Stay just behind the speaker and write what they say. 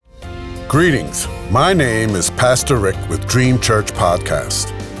Greetings. My name is Pastor Rick with Dream Church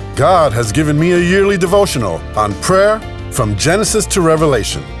Podcast. God has given me a yearly devotional on prayer from Genesis to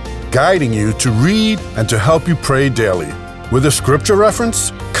Revelation, guiding you to read and to help you pray daily, with a scripture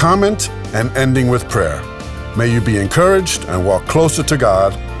reference, comment, and ending with prayer. May you be encouraged and walk closer to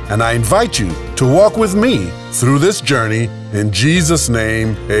God, and I invite you to walk with me through this journey. In Jesus'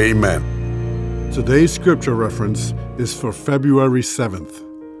 name, amen. Today's scripture reference is for February 7th.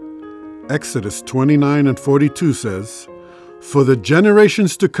 Exodus 29 and 42 says, "For the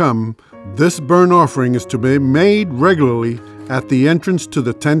generations to come, this burnt offering is to be made regularly at the entrance to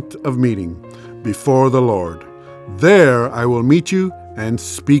the tent of meeting, before the Lord. There I will meet you and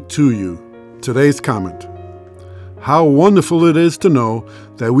speak to you." Today's comment: how wonderful it is to know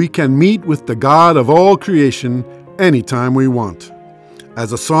that we can meet with the God of all creation anytime we want.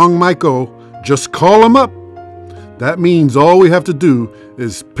 As a song might go, just call him up. That means all we have to do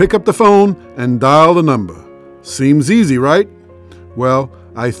is pick up the phone and dial the number. Seems easy, right? Well,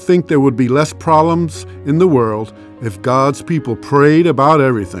 I think there would be less problems in the world if God's people prayed about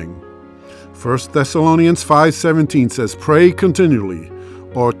everything. 1 Thessalonians 5:17 says, "Pray continually,"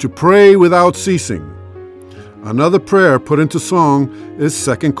 or to pray without ceasing. Another prayer put into song is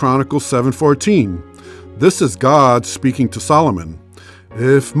 2 Chronicles 7:14. This is God speaking to Solomon.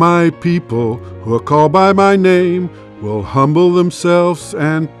 "If my people who are called by my name will humble themselves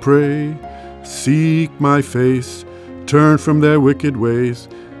and pray, seek my face, turn from their wicked ways,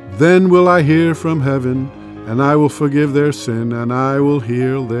 then will I hear from heaven, and I will forgive their sin, and I will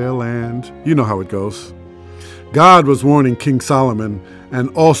heal their land." You know how it goes. God was warning King Solomon and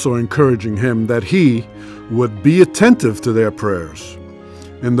also encouraging him that he would be attentive to their prayers.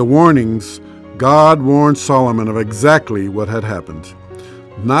 In the warnings, God warned Solomon of exactly what had happened.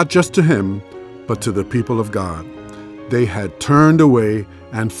 Not just to him, but to the people of God. They had turned away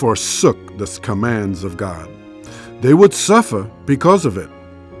and forsook the commands of God. They would suffer because of it.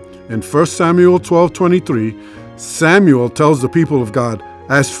 In 1 Samuel 12:23, Samuel tells the people of God,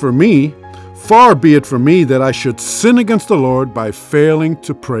 "As for me, far be it from me that I should sin against the Lord by failing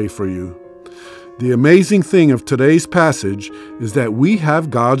to pray for you." The amazing thing of today's passage is that we have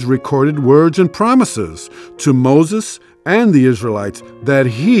God's recorded words and promises to Moses and the Israelites that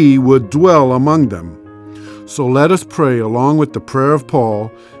he would dwell among them. So let us pray along with the prayer of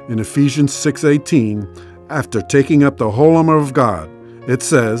Paul in Ephesians 6:18 after taking up the whole armor of God. It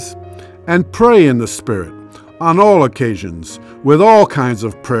says, "And pray in the Spirit on all occasions with all kinds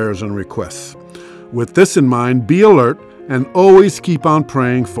of prayers and requests. With this in mind, be alert and always keep on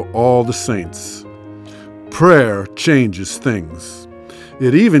praying for all the saints." Prayer changes things.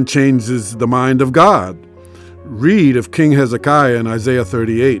 It even changes the mind of God. Read of King Hezekiah in Isaiah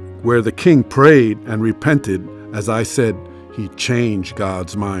 38, where the king prayed and repented. As I said, he changed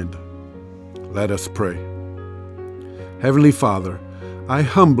God's mind. Let us pray. Heavenly Father, I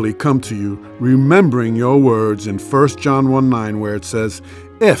humbly come to you, remembering your words in 1 John 1:9, where it says,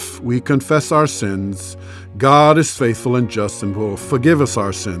 "If we confess our sins, God is faithful and just and will forgive us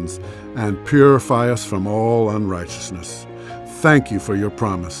our sins and purify us from all unrighteousness." Thank you for your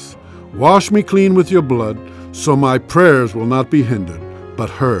promise. Wash me clean with your blood, so my prayers will not be hindered, but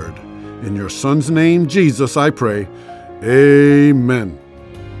heard. In your Son's name, Jesus, I pray. Amen.